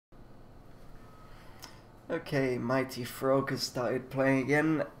Okay, Mighty Frog has started playing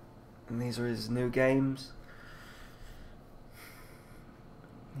again, and these are his new games.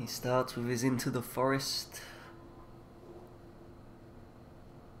 He starts with his Into the Forest.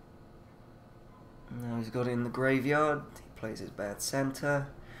 Now he's got it in the graveyard. He plays his Bad Santa.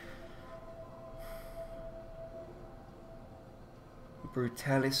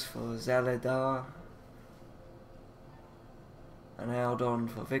 Brutalis for Zaladar. An Aldon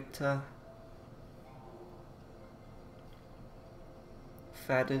for Victor.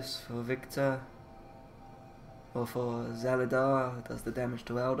 Fadus for Victor. Or for Zaladar, does the damage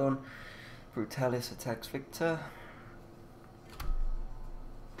to Aldon. Brutalis attacks Victor.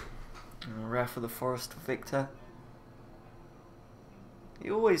 And Wrath of the Forest for Victor. He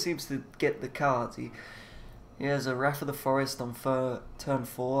always seems to get the cards. He has a Wrath of the Forest on turn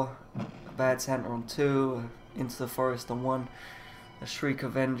 4, a Bad Santa on 2, Into the Forest on 1, a Shriek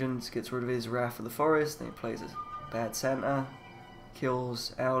of Vengeance gets rid of his Wrath of the Forest, and he plays a Bad Santa,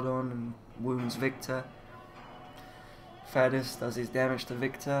 kills Aldon and wounds Victor. Fadus does his damage to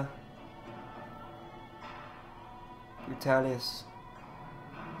Victor. Brutalis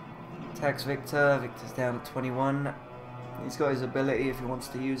attacks Victor. Victor's down at 21. He's got his ability if he wants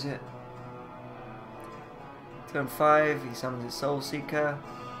to use it. Turn 5, he summons his Soul Seeker.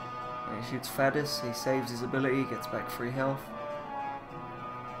 And he shoots Fadus. He saves his ability, gets back 3 health.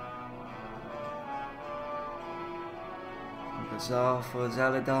 Bazaar for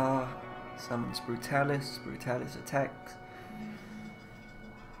Zaladar. Summons Brutalis. Brutalis attacks.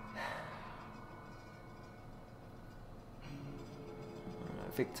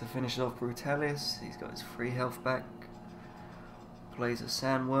 Victor finishes off Brutalis. He's got his 3 health back. Plays a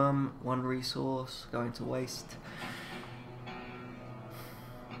Sandworm, 1 resource, going to waste.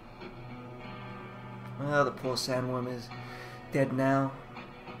 Oh, the poor Sandworm is dead now.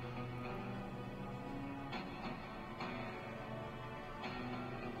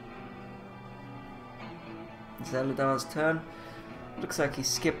 Zaladar's turn. Looks like he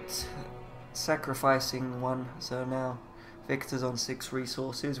skipped sacrificing 1, so now Victor's on 6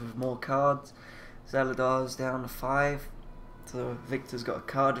 resources with more cards. Zaladar's down to 5. So Victor's got a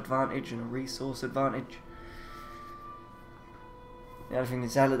card advantage and a resource advantage. The other thing that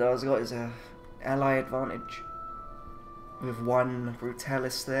Zaladar's got is a ally advantage with 1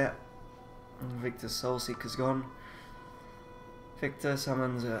 Brutalis there. And Victor's Soul Seeker's gone. Victor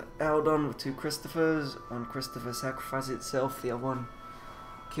summons Aldon with 2 Christophers. 1 Christopher sacrifices itself, the other one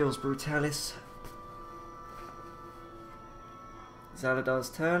kills Brutalis. Zaladar's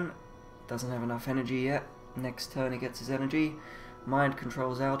turn. Doesn't have enough energy yet. Next turn he gets his energy. Mind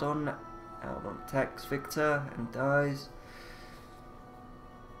controls Aldon. Aldon attacks Victor and dies.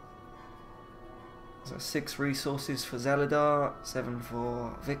 So 6 resources for Zaladar, 7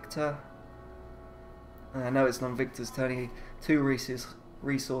 for Victor. I know it's not Victor's turn. 2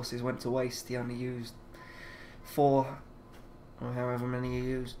 resources went to waste. He only used 4, or however many he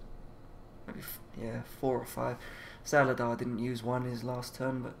used. Maybe, yeah, 4 or 5. Zaladar didn't use 1 his last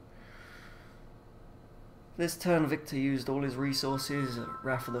turn, but this turn Victor used all his resources,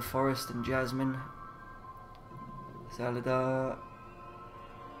 Wrath of the Forest and Jasmine. Zaladar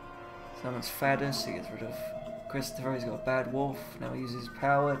summons Fadus, he gets rid of Christopher, he's got a Bad Wolf, now he uses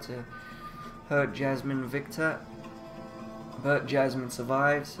power to hurt Jasmine and Victor. But Jasmine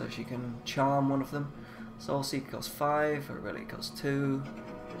survives, so she can charm one of them. Soul Seeker costs 5, her ability costs 2.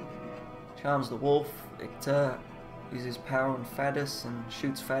 Charms the wolf, Victor uses power on Fadus and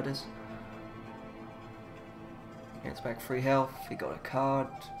shoots Fadus. Gets back 3 health, he got a card.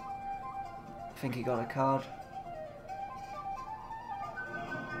 I think he got a card.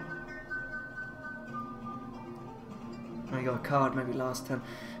 He got a card maybe last turn.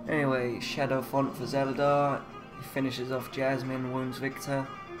 Anyway, Shadow Font for Zaladar. He finishes off Jasmine, wounds Victor.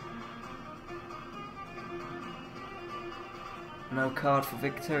 No card for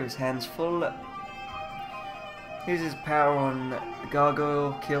Victor, his hand's full. Uses power on the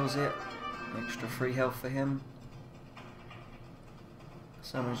Gargoyle, kills it. Extra 3 health for him.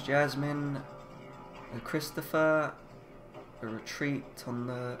 Summons Jasmine, a Christopher, a retreat on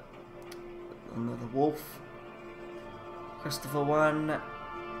the wolf. Christopher 1. Now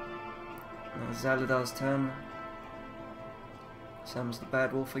Zaladar's turn. Summons the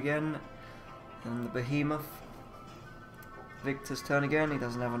Bad Wolf again, and the Behemoth. Victor's turn again. He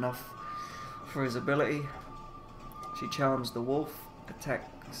doesn't have enough for his ability. She charms the wolf,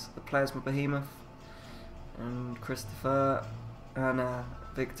 attacks the Plasma Behemoth, and Christopher and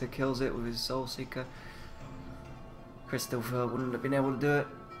Victor kills it with his Soul Seeker. Christopher wouldn't have been able to do it.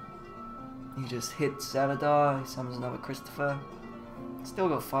 He just hits Zaladar, he summons another Christopher. Still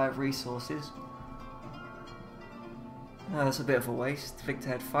got 5 resources. Oh, that's a bit of a waste. Victor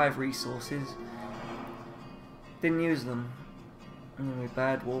had 5 resources. Didn't use them. Anyway,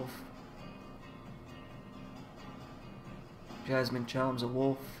 Bad Wolf. Jasmine charms a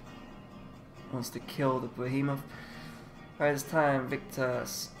wolf. Wants to kill the behemoth. Alright, this time Victor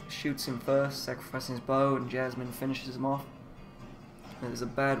shoots him first, sacrificing his bow, and Jasmine finishes him off. There's a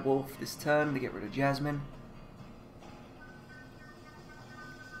bad wolf this turn to get rid of Jasmine.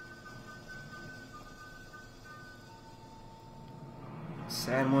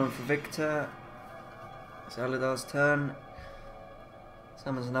 Sandworm for Victor. Zaladar's turn.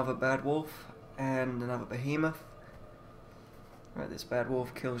 Summons another bad wolf and another behemoth. Right, this bad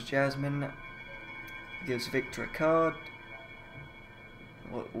wolf kills Jasmine. Gives Victor a card.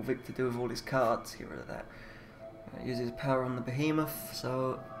 What will Victor do with all his cards? Get rid of that. Uses power on the behemoth,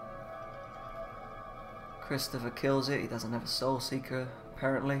 so Christopher kills it. He doesn't have a Soul Seeker,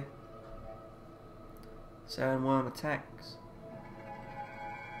 apparently. Sandworm attacks.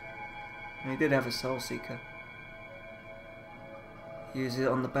 And he did have a Soul Seeker. Use it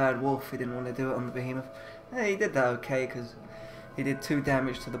on the bad wolf. He didn't want to do it on the behemoth. He did that okay, because he did 2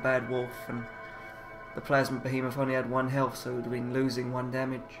 damage to the bad wolf, and the plasma behemoth only had 1 health, so he would have been losing 1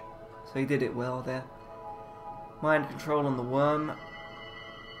 damage. So he did it well there. Mind control on the worm.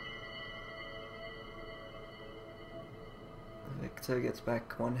 Victor gets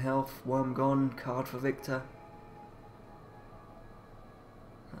back 1 health. Worm gone. Card for Victor.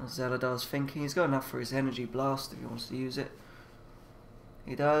 Zaladar's thinking. He's got enough for his energy blast if he wants to use it.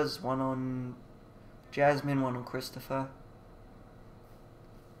 He does. 1 on Jasmine, 1 on Christopher.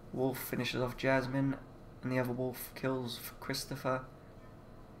 Wolf finishes off Jasmine, and the other wolf kills Christopher.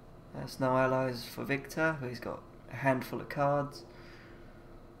 There's no allies for Victor, but he's got a handful of cards.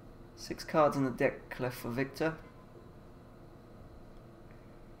 6 cards in the deck left for Victor.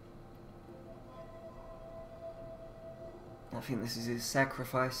 I think this is his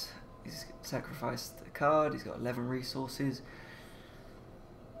sacrifice. He's sacrificed a card. He's got 11 resources.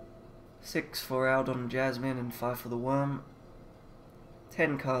 6 for Aldon and Jasmine and 5 for the worm.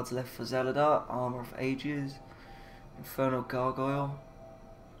 10 cards left for Zaladar. Armor of Ages. Infernal Gargoyle.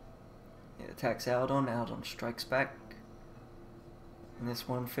 It attacks Aldon. Aldon strikes back. And this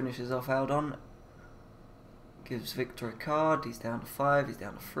one finishes off Aldon. Gives Victor a card. He's down to 5. He's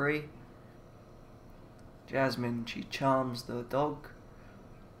down to 3. Jasmine, she charms the dog.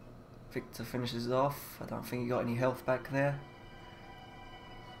 Victor finishes it off. I don't think he got any health back there.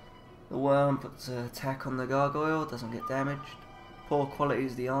 The worm puts an attack on the gargoyle. Doesn't get damaged. Poor quality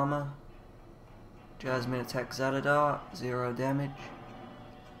is the armor. Jasmine attacks Zaladar. 0 damage.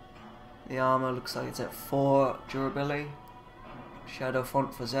 The armor looks like it's at 4 durability. Shadow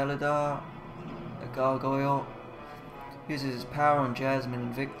font for Zaladar. A gargoyle. Uses his power on Jasmine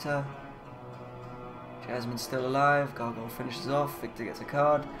and Victor. Jasmine's still alive. Gargoyle finishes off. Victor gets a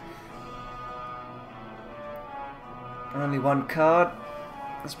card. Only 1 card.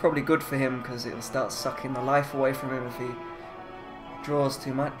 That's probably good for him because it'll start sucking the life away from him if he draws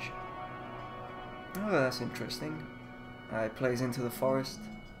too much. Oh, that's interesting. It plays into the forest.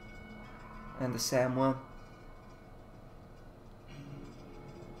 And the sandworm.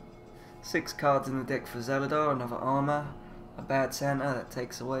 6 cards in the deck for Zaladar. Another armor. A bad Santa that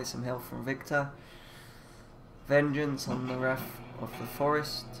takes away some health from Victor. Vengeance on the Wrath of the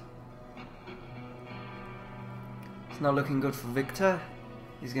Forest. It's not looking good for Victor.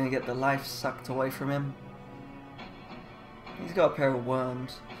 He's going to get the life sucked away from him. He's got a pair of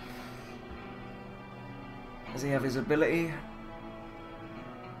worms. Does he have his ability?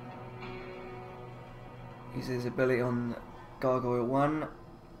 Uses his ability on Gargoyle 1.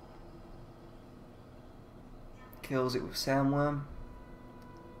 Kills it with Sandworm.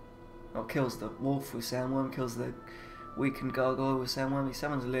 Or kills the wolf with Sandworm. Kills the weakened Gargoyle with Sandworm. He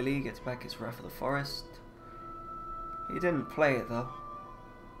summons Lily. Gets back his Wrath of the Forest. He didn't play it though.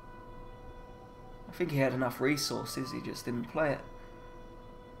 I think he had enough resources. He just didn't play it.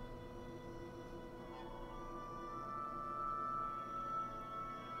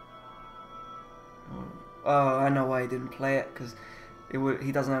 Oh, I know why he didn't play it, because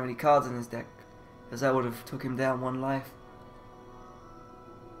he doesn't have any cards in his deck, because that would have took him down 1 life.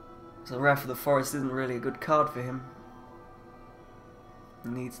 So Wrath of the Forest isn't really a good card for him.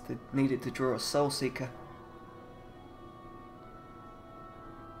 He needed to draw a Soul Seeker.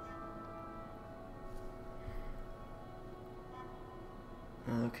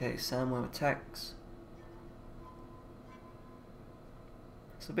 Okay, Sandworm attacks.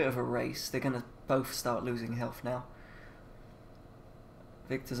 It's a bit of a race. They're going to both start losing health now.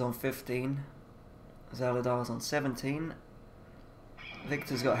 Victor's on 15. Zaladar's on 17.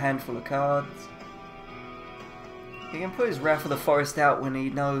 Victor's got a handful of cards. He can put his Wrath of the Forest out when he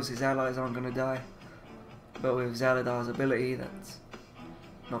knows his allies aren't going to die. But with Zaladar's ability, that's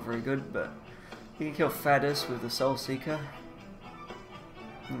not very good, but he can kill Thaddeus with the Soul Seeker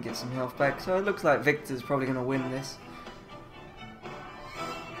and get some health back. So it looks like Victor's probably going to win this.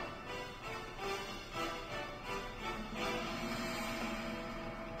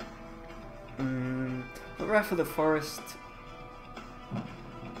 The Wrath of the Forest...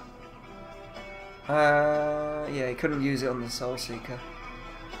 yeah, he couldn't use it on the Soul Seeker.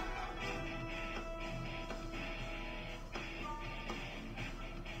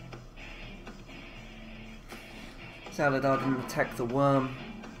 Zaladar didn't attack the worm.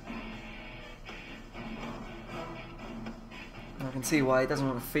 I can see why he doesn't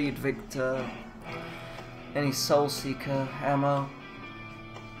want to feed Victor any Soul Seeker ammo.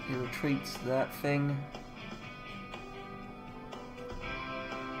 He retreats to that thing.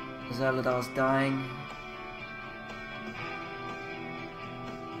 Zaladar's dying.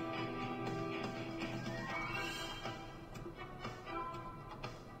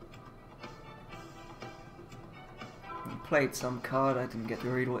 He played some card, I didn't get to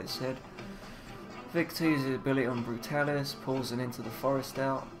read what it said. Victor uses his ability on Brutalis, pulls it into the forest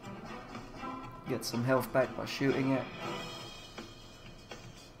out. Gets some health back by shooting it.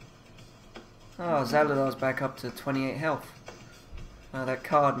 Oh, Zaladar's back up to 28 health. That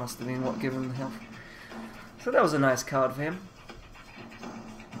card must have been what gave him the health. So that was a nice card for him.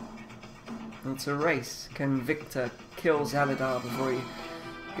 It's a race. Can Victor kill Zaladar before he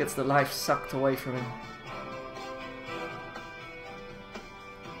gets the life sucked away from him?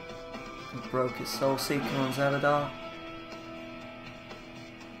 He broke his Soul Seeker on Zaladar.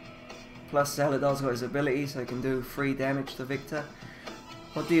 Plus Zaladar's got his ability so he can do 3 damage to Victor.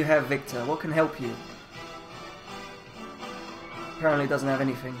 What do you have, Victor? What can help you? Apparently doesn't have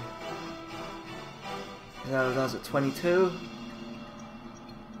anything. Zaladar's at 22.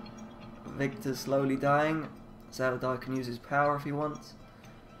 Victor's slowly dying. Zaladar can use his power if he wants.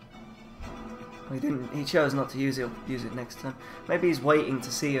 He didn't. He chose not to use it. He'll use it next time. Maybe he's waiting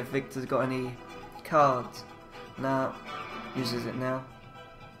to see if Victor's got any cards. No, uses it now.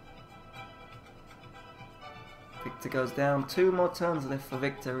 Victor goes down. 2 more turns left for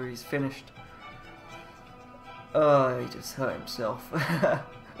Victor. He's finished. Oh, he just hurt himself.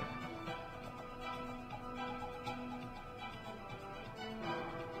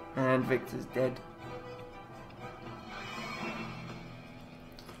 And Victor's dead.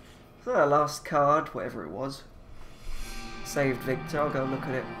 So our last card, whatever it was, saved Victor. I'll go look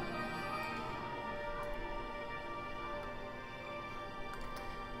at it.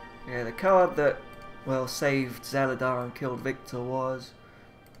 Yeah, the card that, well, saved Zaladar and killed Victor was...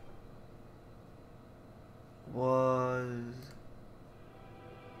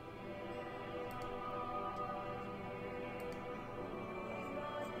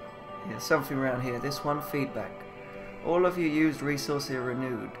 yeah, something around here. This one, feedback. All of you used resources are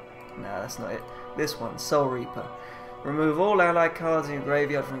renewed. Nah, that's not it. This one, Soul Reaper. Remove all allied cards in your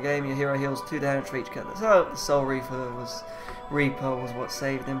graveyard from the game. Your hero heals 2 damage for each card. So the Soul Reaper was what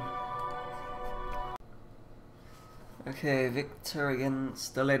saved him. Okay, Victor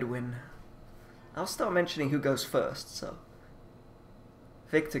against the Ledwin. I'll start mentioning who goes first, so...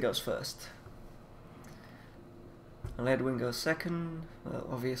 Victor goes first. Ledwin goes second, well,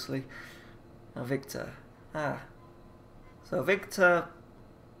 obviously. Now Victor. So Victor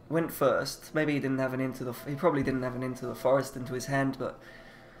went first. Maybe he didn't have he probably didn't have an Into the Forest into his hand, but...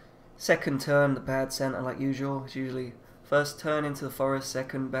 Second turn, the bad center like usual. It's usually first turn Into the Forest,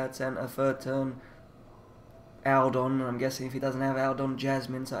 second bad center, third turn... Aldon, I'm guessing if he doesn't have Aldon,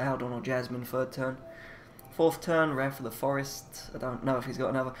 Jasmine, so Aldon or Jasmine, third turn. Fourth turn, Wrath of the Forest. I don't know if he's got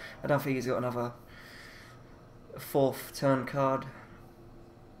another... I don't think he's got another 4th turn card.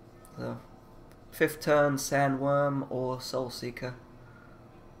 So, 5th turn, Sandworm or Soul Seeker.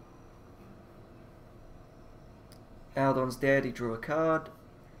 Aldon's dead, he drew a card.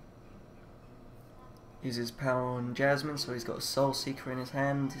 Uses power on Jasmine, so he's got a Soul Seeker in his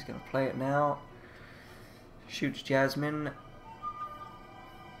hand. He's going to play it now. Shoots Jasmine.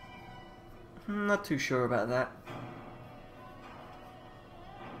 Not too sure about that.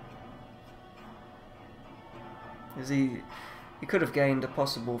 He could have gained a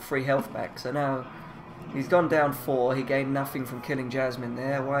possible 3 health back, so now he's gone down 4, he gained nothing from killing Jasmine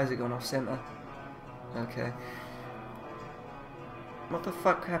there. Why has it gone off center? Okay. What the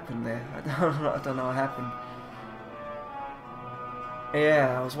fuck happened there? I don't know what happened.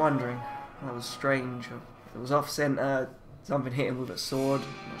 Yeah, I was wondering. That was strange. It was off center, something hit him with a sword,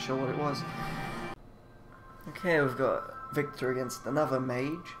 not sure what it was. Okay, we've got Victor against another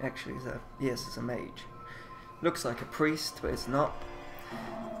mage. Actually, yes, it's a mage. Looks like a priest, but it's not.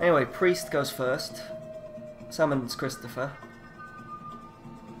 Anyway, priest goes first. Summons Christopher.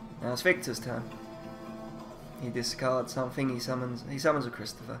 Now it's Victor's turn. He discards something, he summons a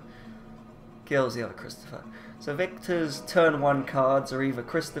Christopher. Kills the other Christopher. So Victor's turn 1 cards are either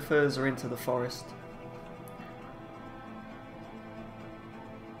Christopher's or Into the Forest.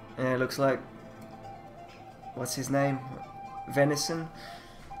 And it looks like, what's his name? Venison?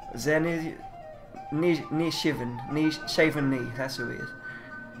 Shaven Knee, that's who he is.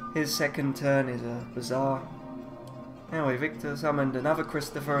 His second turn is a Bazaar. Anyway, Victor summoned another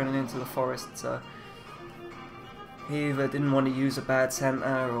Christopher and an Into the Forest, so he either didn't want to use a bad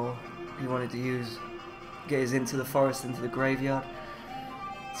Santa or he wanted to get his Into the Forest into the graveyard.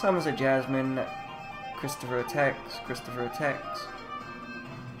 Summons a Jasmine, Christopher attacks,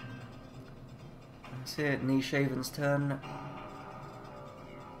 That's it, Knee Shaven's turn.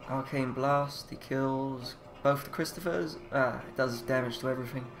 Arcane Blast, he kills both the Christophers. It does damage to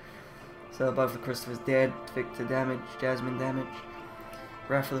everything. So both the Christophers dead, Victor damage, Jasmine damage.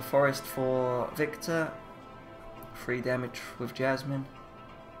 Wrath of the Forest for Victor. 3 damage with Jasmine.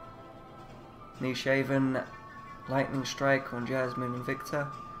 Knee Shaven, Lightning Strike on Jasmine and Victor.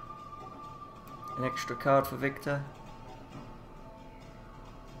 An extra card for Victor.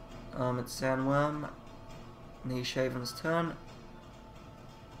 Armored Sandworm. Knee Shaven's turn.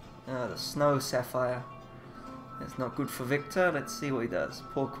 The Snow Sapphire. It's not good for Victor. Let's see what he does.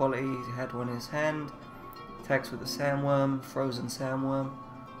 Poor quality. He had one in his hand. Attacks with the Sandworm. Frozen Sandworm.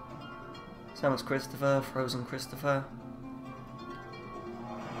 Summons Christopher. Frozen Christopher.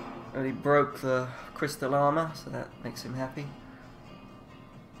 Already broke the crystal armor, so that makes him happy.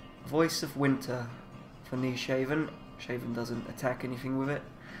 Voice of Winter for Knee Shaven. Shaven doesn't attack anything with it.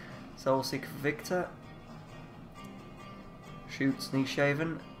 Soul Seeker for Victor. Shoots Knee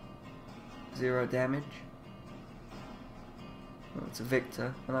Shaven. 0 damage. Oh, it's a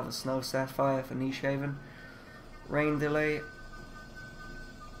Victor. Another Snow Sapphire for Knee Shaven. Rain Delay.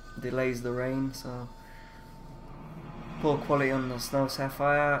 Delays the rain, so poor quality on the Snow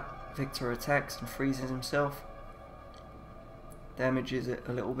Sapphire. Victor attacks and freezes himself. Damages it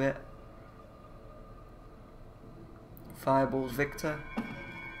a little bit. Fireballs Victor.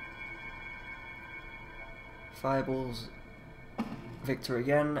 Fireballs Victor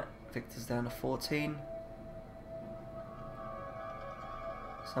again. Victor's down to 14.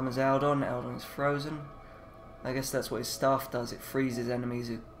 Summons Aldon. Aldon is frozen. I guess that's what his staff does. It freezes enemies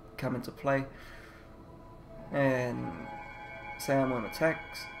who come into play. And Sandworm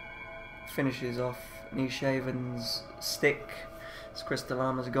attacks. Finishes off Knee Shaven's stick. His crystal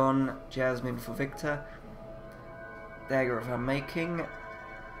armor's gone. Jasmine for Victor. Dagger of Unmaking.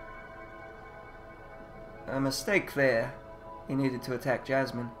 A mistake there. He needed to attack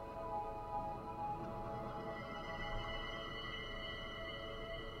Jasmine.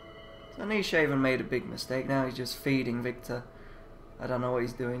 So Knee Shaven made a big mistake. Now he's just feeding Victor. I don't know what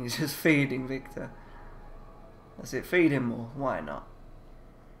he's doing. He's just feeding Victor. That's it. Feed him more. Why not?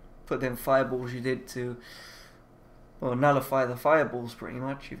 Put them fireballs you did to, well, nullify the fireballs pretty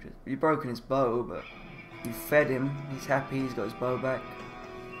much. You've broken his bow, but you fed him. He's happy. He's got his bow back.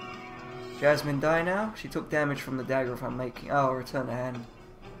 Jasmine die now. She took damage from the dagger if I'm making. Oh, return to hand.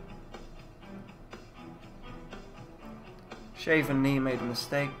 Shaven Knee made a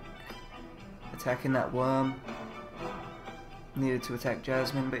mistake. Attacking that worm. Needed to attack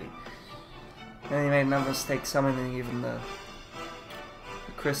Jasmine, but then he made another mistake summoning even the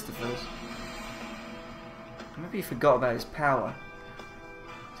Christophers. Maybe he forgot about his power.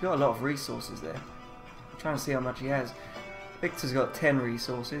 He's got a lot of resources there. I'm trying to see how much he has. Victor's got 10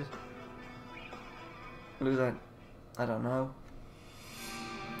 resources. Lose that? I don't know.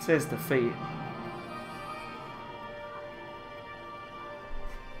 It says defeat.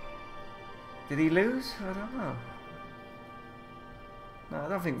 Did he lose? I don't know. No, I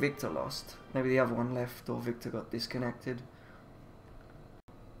don't think Victor lost. Maybe the other one left or Victor got disconnected.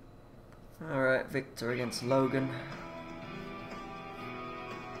 Alright, Victor against Logan.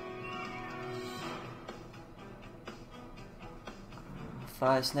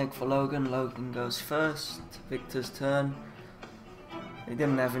 Fire Snake for Logan. Logan goes first. Victor's turn. He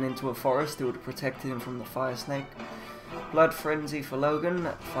didn't have an Into a Forest. It would have protected him from the Fire Snake. Blood Frenzy for Logan.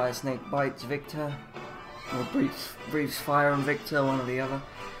 Fire Snake bites Victor. Or breathes fire on Victor, one or the other.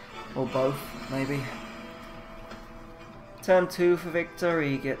 Or both, maybe. Turn 2 for Victor.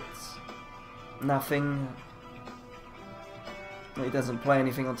 He gets nothing. He doesn't play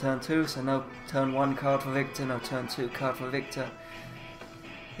anything on turn 2, so no turn 1 card for Victor, no turn 2 card for Victor.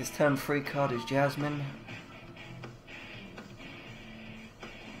 His turn 3 card is Jasmine.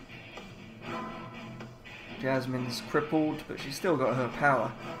 Jasmine's crippled, but she's still got her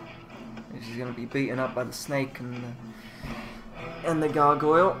power. She's going to be beaten up by the snake and the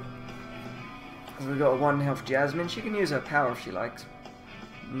gargoyle. So we've got a 1 health Jasmine. She can use her power if she likes.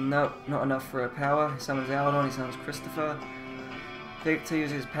 Nope, not enough for her power. He summons Aldon, he summons Christopher. Victor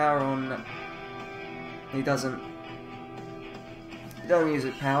uses power on... He doesn't use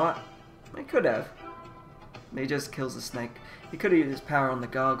his power. He could have. He just kills the snake. He could have used his power on the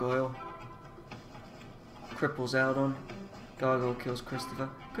gargoyle. Cripples Aldon. Gargoyle kills Christopher.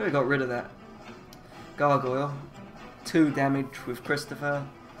 Could have got rid of that gargoyle. 2 damage with Christopher.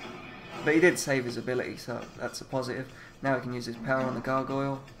 But he did save his ability, so that's a positive. Now he can use his power on the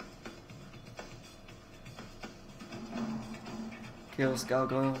gargoyle. Kills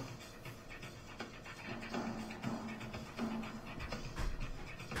gargoyle.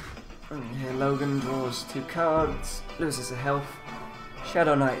 And here Logan draws 2 cards, loses a health.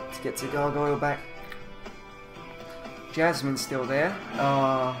 Shadow Knight gets a gargoyle back. Jasmine's still there.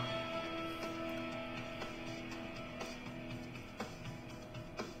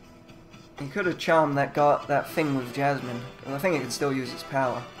 He could have charmed that thing with Jasmine. I think he can still use its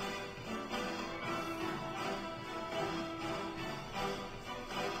power.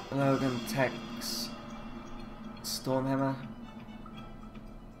 Logan attacks Stormhammer.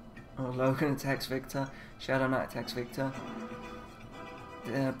 Oh, Logan attacks Victor. Shadow Knight attacks Victor.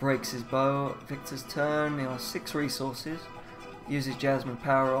 Breaks his bow. Victor's turn. He has 6 resources. Uses Jasmine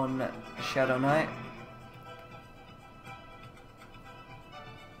power on Shadow Knight.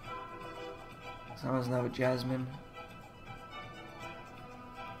 Someone's another Jasmine.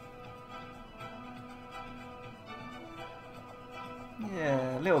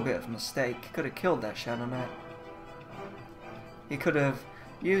 Yeah, a little bit of a mistake. He could have killed that Shadow Knight. He could have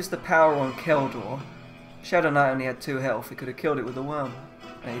used the power on Keldor. Shadow Knight only had 2 health. He could have killed it with a worm.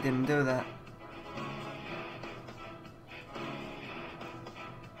 But he didn't do that.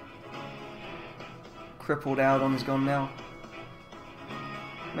 Crippled Aldon is gone now.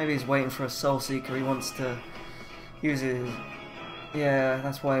 Maybe he's waiting for a Soul Seeker. He wants to use his... Yeah,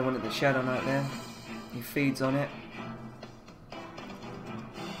 that's why he wanted the Shadow Knight there. He feeds on it.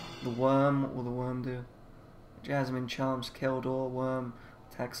 The worm, what will the worm do? Jasmine charms Keldor, worm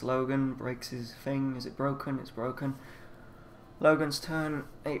attacks Logan, breaks his thing. Is it broken? It's broken. Logan's turn,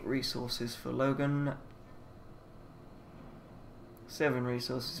 8 resources for Logan. 7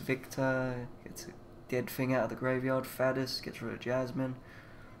 resources. Victor gets a dead thing out of the graveyard. Fadus gets rid of Jasmine.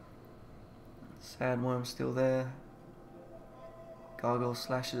 Sad worm's still there. Gargoyle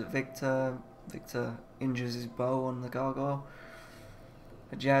slashes at Victor. Victor injures his bow on the gargoyle.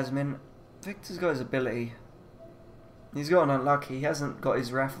 But Jasmine. Victor's got his ability. He's gotten unlucky. He hasn't got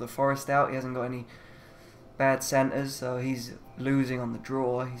his Wrath of the Forest out. He hasn't got any bad Santas, so he's losing on the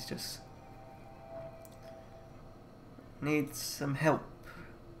draw. He's just needs some help.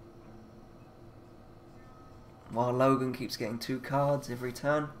 While Logan keeps getting 2 cards every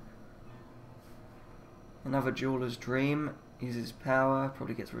turn. Another Jeweler's Dream. Uses power.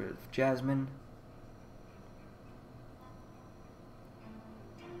 Probably gets rid of Jasmine.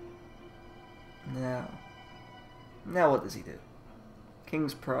 Now what does he do?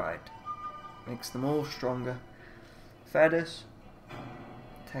 King's Pride. Makes them all stronger. Fadus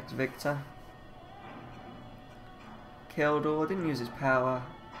attacks Victor. Keldor didn't use his power.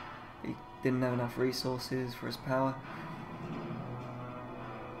 He didn't have enough resources for his power.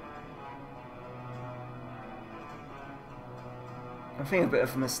 I think a bit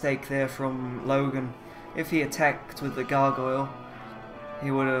of a mistake there from Logan. If he attacked with the gargoyle,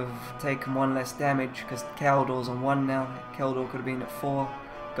 he would have taken 1 less damage because Keldor's on 1 now. Keldor could have been at 4.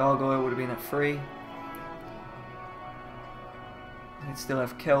 Gargoyle would have been at 3. He'd still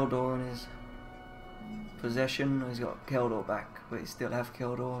have Keldor in his possession. He's got Keldor back, but he still have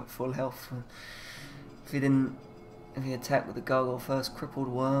Keldor at full health. If he attacked with the gargoyle first, crippled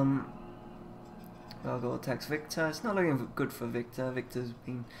worm. Gargoyle attacks Victor. It's not looking good for Victor. Victor's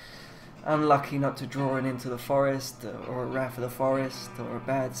been unlucky not to draw it into the forest, or a Wrath of the Forest, or a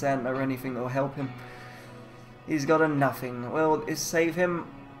bad Santa, or anything that will help him. He's got a nothing. Well, is save him?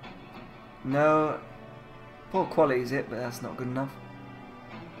 No. Poor quality is it, but that's not good enough.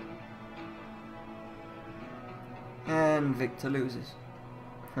 And Victor loses.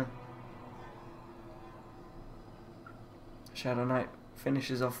 Shadow Knight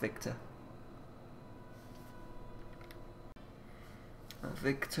finishes off Victor.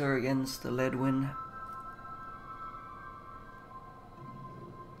 Victor against the Ledwin.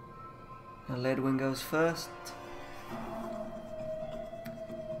 The Ledwin goes first.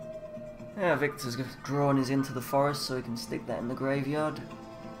 Yeah, Victor's drawn his into the forest so he can stick that in the graveyard.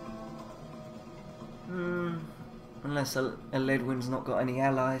 Unless a Ledwin's not got any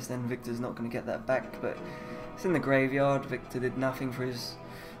allies, then Victor's not going to get that back, but it's in the graveyard. Victor did nothing for his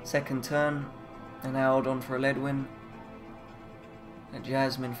second turn. An Aldon for a Ledwin. A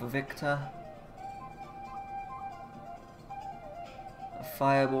Jasmine for Victor. A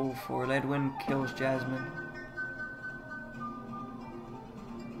Fireball for a Ledwin, kills Jasmine.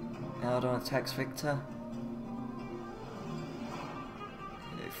 Aldon attacks Victor.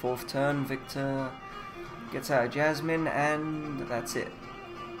 Fourth turn, Victor gets out of Jasmine, and that's it.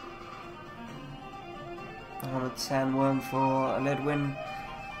 Armored Sandworm for a Ledwin.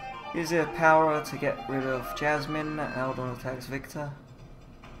 Uses a power to get rid of Jasmine. Aldon attacks Victor.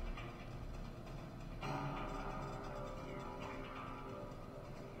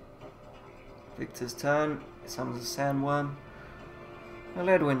 Victor's turn. Summons a Sandworm. A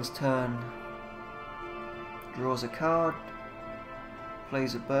Ledwin's turn. Draws a card.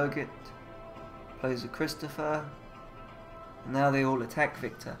 Plays a Birgit. Plays a Christopher. And now they all attack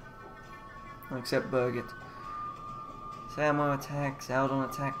Victor. Except Birgit. Sandworm attacks. Aldon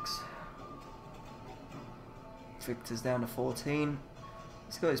attacks. Victor's down to 14.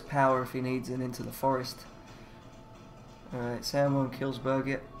 He's got his power if he needs it into the forest. Alright, Sandworm kills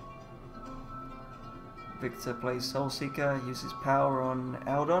Birgit. Victor plays Soulseeker, uses power on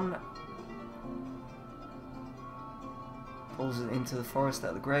Aldon. Pulls it into the forest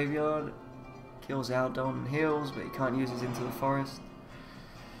at the graveyard. Kills Aldon and heals, but he can't use it into the forest.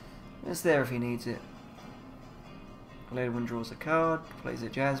 It's there if he needs it. Ledwin draws a card, plays a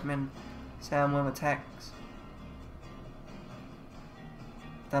Jasmine. Sandworm attacks.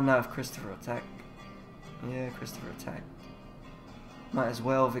 Don't know if Christopher attacked. Yeah, Christopher attacked. Might as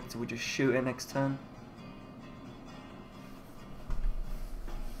well, Victor would just shoot it next turn.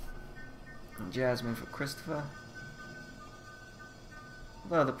 And Jasmine for Christopher.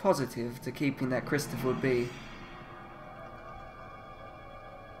 Well, the positive to keeping that Christopher would be...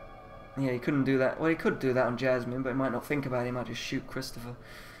 Yeah, he couldn't do that. Well, he could do that on Jasmine, but he might not think about it. He might just shoot Christopher.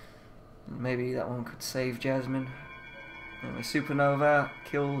 Maybe that one could save Jasmine. Anyway, Supernova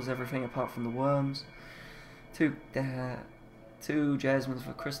kills everything apart from the worms. Two Jasmines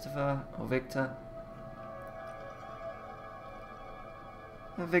for Christopher, or Victor.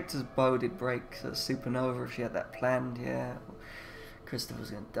 Victor's bow did break, so Supernova, if she had that planned, yeah.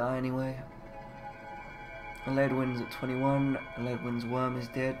 Christopher's going to die anyway. Ledwin's at 21. Ledwin's worm is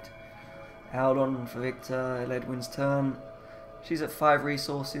dead. Aldon for Victor. Ledwin's turn. She's at 5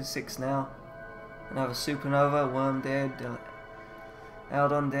 resources, 6 now. Another Supernova. Worm dead.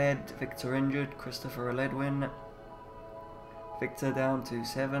 Aldon dead. Victor injured. Christopher a Ledwin. Victor down to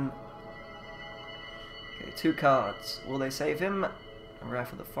 7. Okay, 2 cards. Will they save him?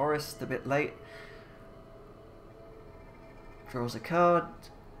 Wrath of the Forest, a bit late. Draws a card.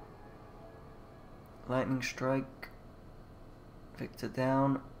 Lightning Strike. Victor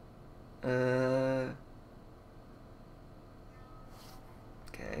down. Okay,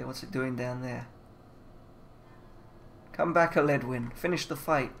 what's it doing down there? Come back, a Ledwin. Finish the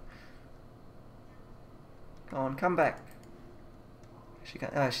fight. Go on, come back. She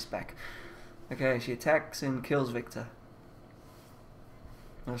can't, she's back. Okay, she attacks and kills Victor.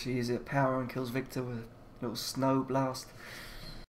 Well, she uses her power and kills Victor with a little snow blast.